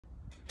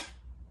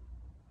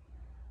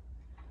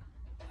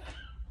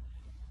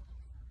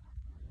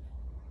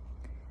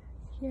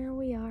Here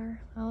we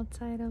are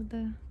outside of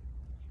the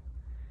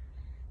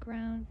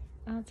ground,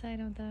 outside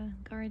of the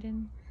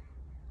garden,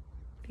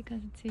 because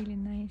it's really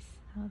nice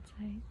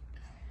outside.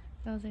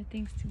 Those are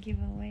things to give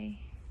away.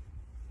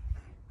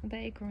 The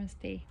acorns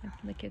stay.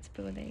 The kids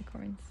play with the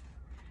acorns.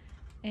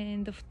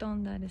 And the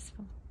futon that is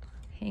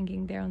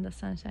hanging there on the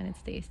sunshine, it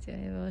stays too.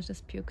 It was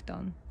just puked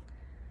on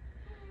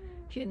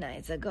a few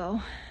nights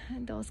ago.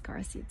 And those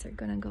car seats are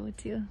gonna go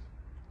too.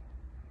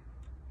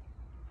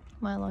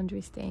 My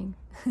laundry staying.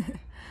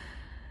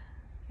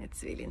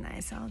 It's really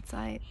nice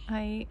outside.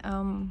 I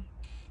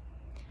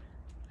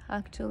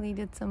actually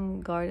did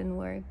some garden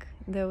work.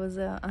 There was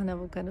an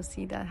avocado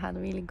seed that had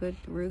really good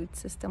root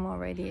system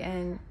already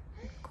and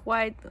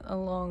quite a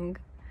long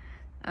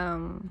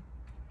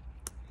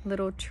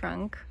little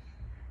trunk,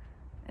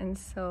 and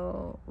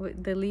so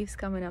with the leaves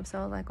coming up, so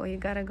I was like, oh, you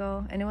gotta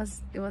go. And it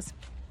was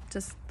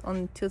just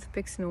on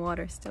toothpicks and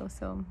water still,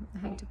 so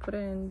I had to put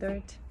it in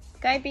dirt.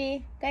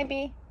 Gaibi,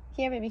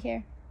 here baby,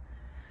 here.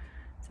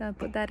 So I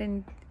put that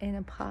in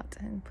a pot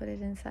and put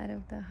it inside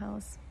of the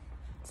house,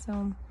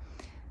 so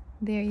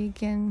there you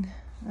can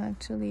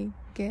actually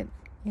get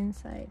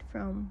inside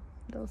from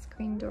those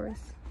screen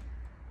doors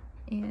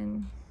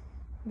and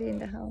be in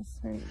the house.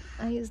 And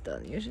I use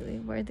those usually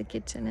where the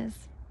kitchen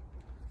is.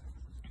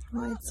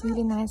 Well, it's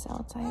really nice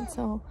outside,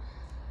 so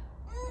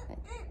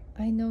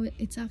I know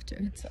it's after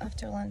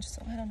lunch,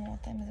 so I don't know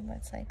what time it is, but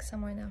it's like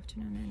somewhere in the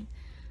afternoon.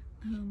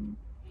 And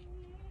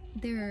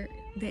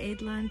they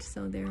ate lunch,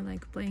 so they're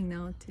like playing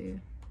now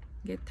to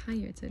get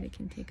tired so they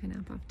can take a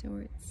nap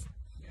afterwards.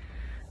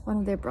 One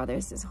of their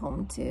brothers is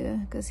home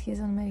too, because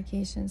he's on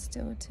medication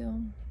still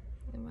too.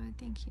 I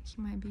think he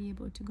might be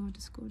able to go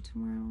to school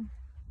tomorrow.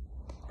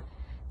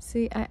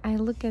 See, I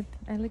look at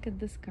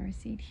this car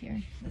seat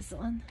here. This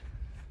one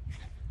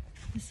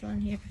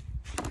here.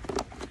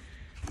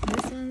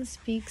 This one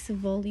speaks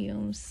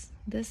volumes.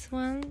 This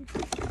one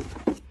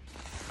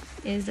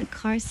is a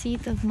car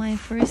seat of my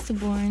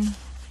firstborn.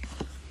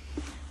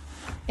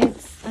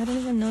 I don't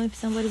even know if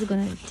somebody's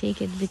gonna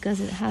take it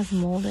because it has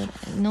molded.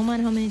 No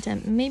matter how many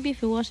times, maybe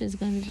if you wash it, it's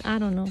gonna be, I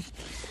don't know.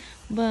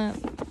 But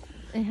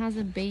it has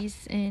a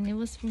base, and it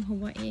was from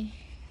Hawaii.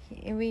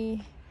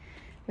 We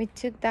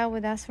took that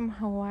with us from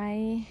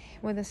Hawaii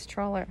with a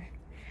stroller.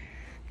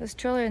 The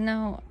stroller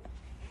now,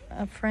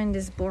 a friend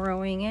is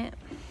borrowing it.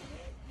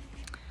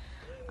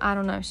 I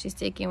don't know if she's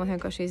taking it with her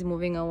because she's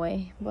moving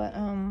away. But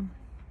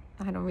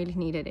I don't really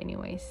need it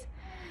anyways.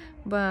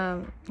 But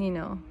you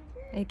know,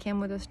 it came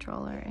with a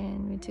stroller,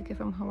 and we took it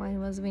from Hawaii. It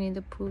was Winnie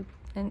the Pooh,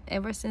 and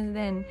ever since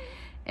then,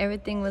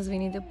 everything was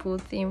Winnie the Pooh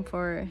theme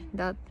for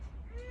that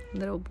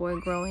little boy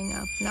growing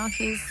up. Now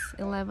he's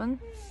 11,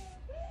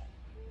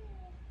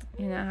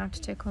 and I have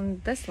to check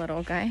on this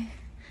little guy,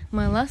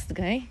 my last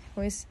guy,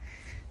 who is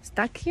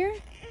stuck here.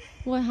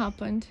 What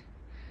happened?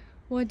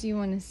 What do you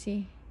want to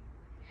see?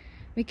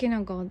 We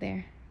cannot go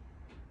there.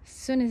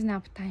 Soon is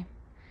nap time,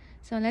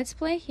 so let's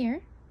play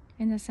here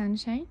in the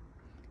sunshine,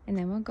 and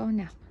then we'll go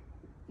nap.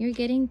 You're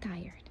getting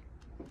tired.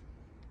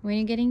 When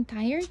you're getting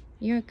tired,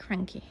 you're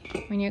cranky.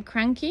 When you're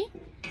cranky,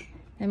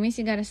 that means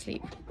you gotta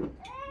sleep.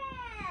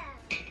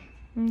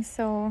 And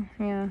so,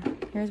 yeah,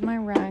 here's my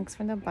rags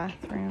for the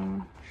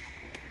bathroom.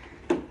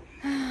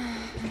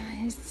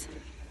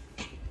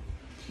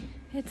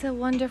 It's a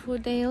wonderful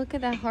day. Look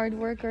at that hard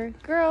worker.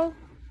 Girl,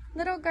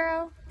 little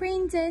girl,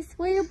 princess,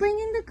 where you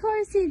bringing the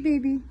car seat,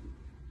 baby?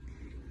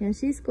 Yeah,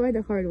 she's quite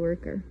a hard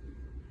worker.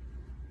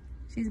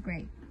 She's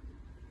great.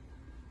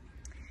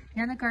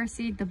 Yeah, the car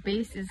seat, the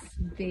base is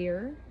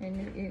there,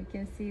 and you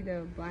can see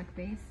the black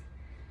base.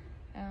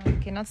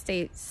 Cannot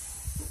stay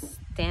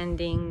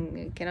standing,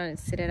 you cannot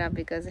sit it up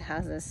because it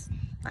has this,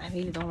 I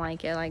really don't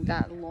like it, like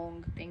that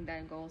long thing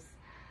that goes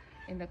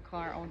in the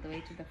car all the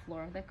way to the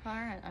floor of the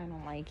car. I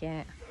don't like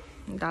it.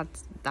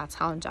 That's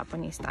how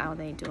Japanese style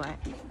they do it.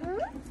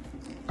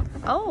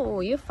 Oh,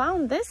 you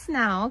found this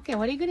now. Okay,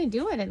 what are you gonna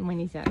do with it,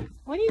 Monisa?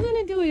 What are you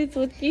gonna do with it,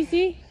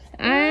 Tsukisi?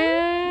 No,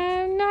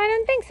 I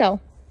don't think so.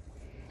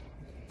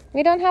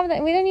 We don't have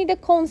that. We don't need the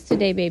cones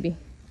today, baby.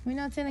 We're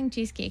not selling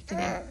cheesecake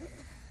today.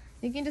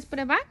 You can just put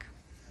it back.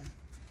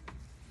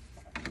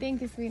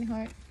 Thank you,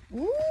 sweetheart.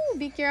 Ooh,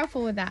 be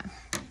careful with that.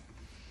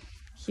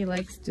 He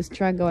likes to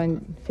struggle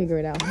and figure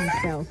it out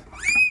himself.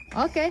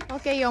 Okay,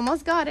 you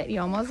almost got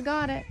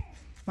it.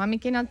 Mommy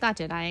cannot touch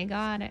it. I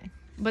got it.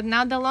 But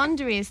now the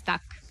laundry is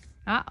stuck.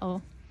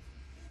 Uh-oh.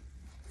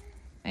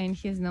 And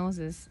his nose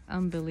is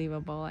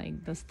unbelievable.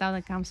 Like, the stuff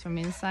that comes from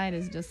inside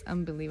is just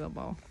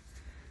unbelievable.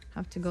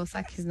 Have to go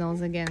suck his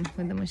nose again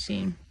with the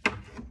machine.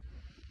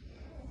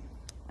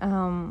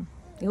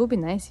 It would be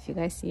nice if you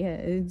guys see it.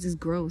 It just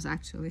grows,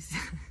 actually.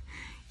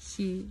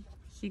 he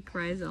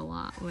cries a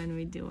lot when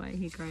we do it.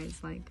 He cries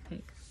like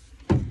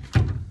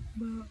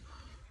but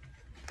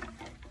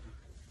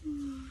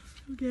I'm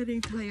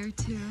getting tired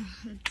too.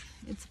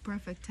 It's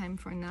perfect time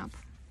for a nap.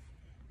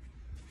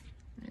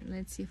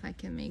 Let's see if I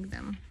can make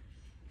them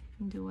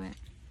do it.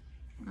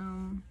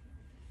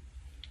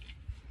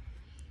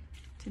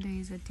 Today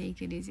is a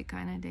take it easy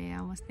kind of day.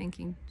 I was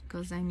thinking,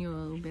 because I knew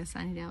it would be a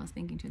sunny day, I was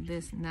thinking to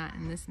this and that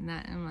and this and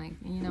that. And I'm like,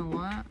 you know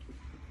what?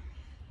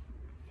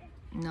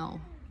 No,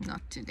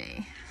 not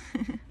today.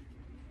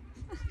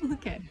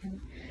 Look at her.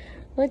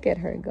 Look at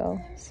her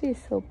go. She's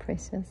so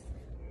precious.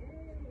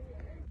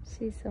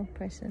 She's so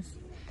precious.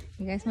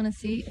 You guys want to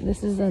see?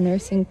 This is a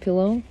nursing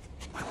pillow.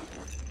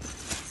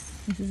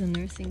 This is a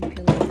nursing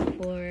pillow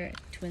for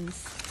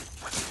twins.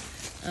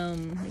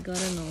 I got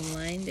it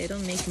online. They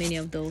don't make many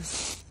of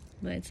those,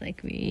 but it's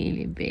like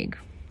really big.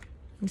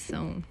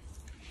 So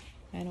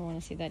I don't want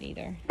to see that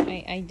either.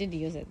 I did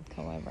use it,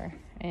 however,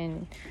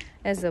 and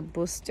as a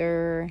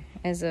booster,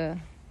 as a,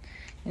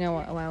 you know,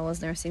 while I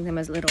was nursing them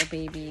as little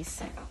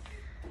babies,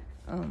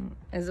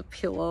 as a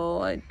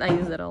pillow, I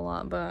use it a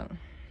lot, but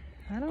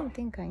I don't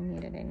think I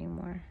need it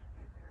anymore.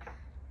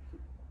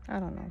 I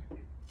don't know.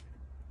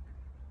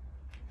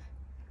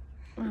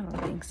 I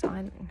don't think so.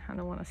 I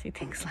don't want to see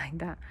things like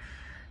that.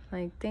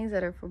 Like things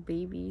that are for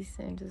babies,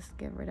 and just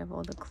get rid of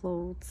all the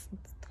clothes,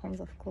 tons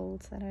of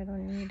clothes that I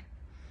don't need.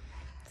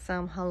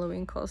 Some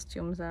Halloween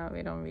costumes that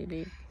we don't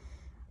really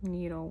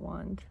need or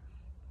want.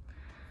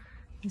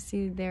 You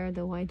see there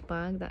the white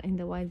bag, that in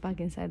the white bag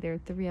inside there are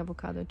 3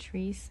 avocado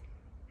trees.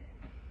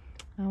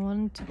 I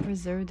want to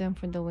preserve them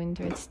for the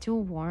winter. It's too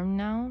warm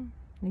now.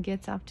 It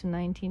gets up to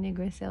 19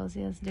 degrees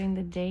Celsius during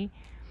the day,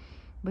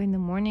 but in the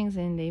mornings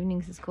and in the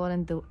evenings it's cold,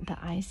 and the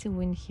icy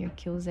wind here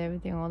kills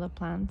everything, all the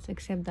plants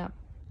except that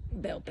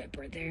bell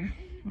pepper there.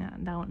 Yeah,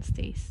 that one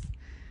stays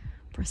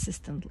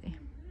persistently.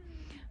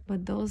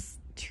 But those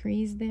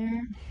trees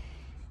there,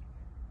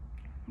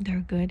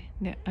 they're good.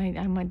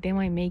 They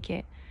might make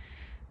it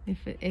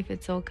if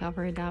it's all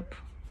covered up.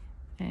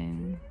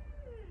 And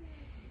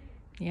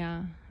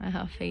yeah, I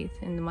have faith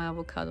in my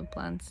avocado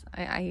plants.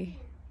 I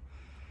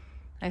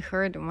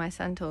heard, my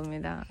son told me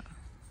that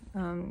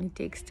it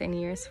takes 10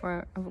 years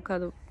for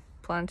avocado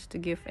plant to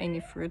give any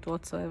fruit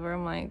whatsoever.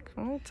 I'm like,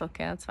 it's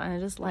okay, that's fine. I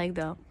just like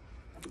the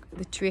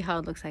tree, how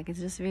it looks like. It's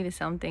just really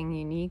something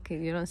unique.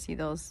 You don't see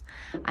those.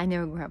 I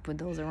never grew up with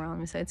those around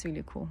me, so it's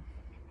really cool.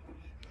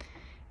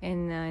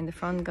 And in the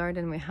front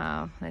garden we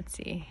have, let's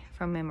see,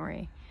 from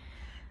memory,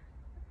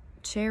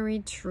 cherry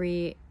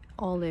tree,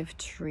 olive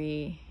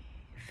tree,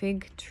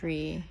 fig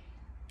tree,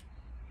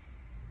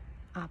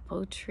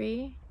 apple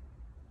tree,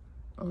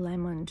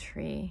 lemon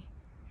tree,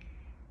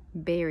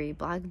 berry,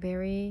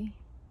 blackberry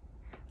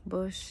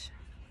bush,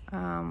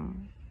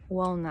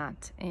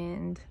 walnut,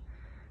 and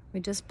we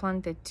just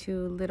planted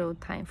 2 little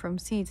tiny from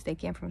seeds. They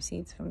came from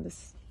seeds from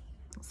this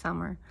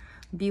summer.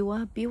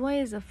 Biwa.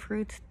 Biwa is a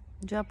fruit,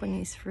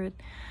 Japanese fruit.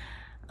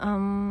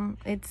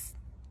 It's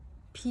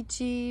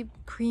peachy,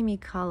 creamy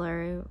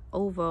color,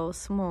 oval,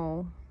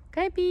 small.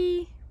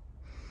 Kaipi.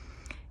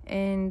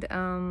 And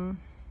the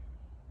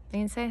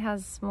inside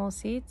has small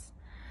seeds.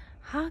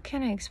 How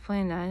can I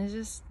explain that? It's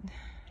just,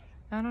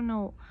 I don't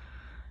know.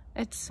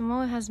 It's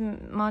small, it has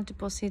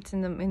multiple seeds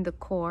in the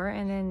core,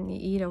 and then you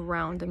eat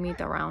around the meat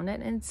around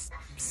it, and it's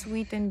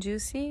sweet and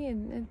juicy.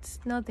 It's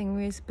nothing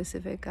really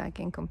specific I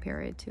can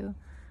compare it to.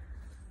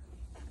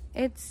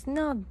 It's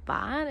not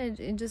bad.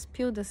 It just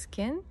peel the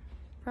skin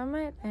from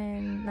it,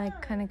 and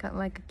like kind of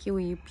like a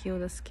kiwi, you peel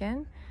the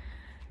skin,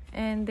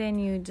 and then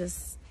you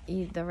just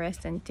eat the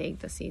rest and take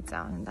the seeds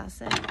out, and that's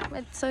it.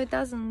 So it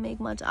doesn't make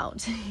much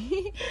out.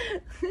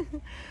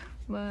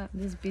 But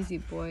this busy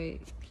boy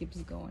keeps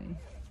going.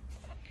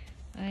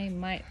 I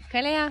might.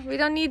 Kalea, we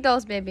don't need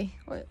those, baby.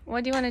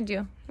 What do you want to do?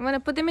 You want to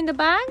put them in the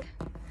bag?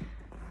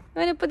 You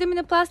want to put them in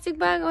the plastic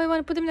bag, or you want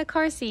to put them in the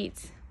car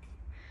seats?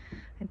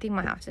 I think I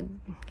might have to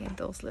get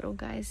those little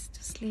guys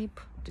to sleep,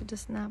 to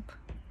just nap.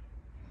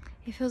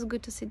 It feels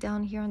good to sit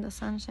down here in the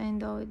sunshine,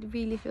 though. It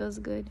really feels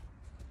good.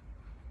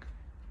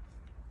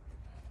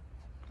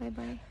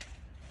 Bye-bye.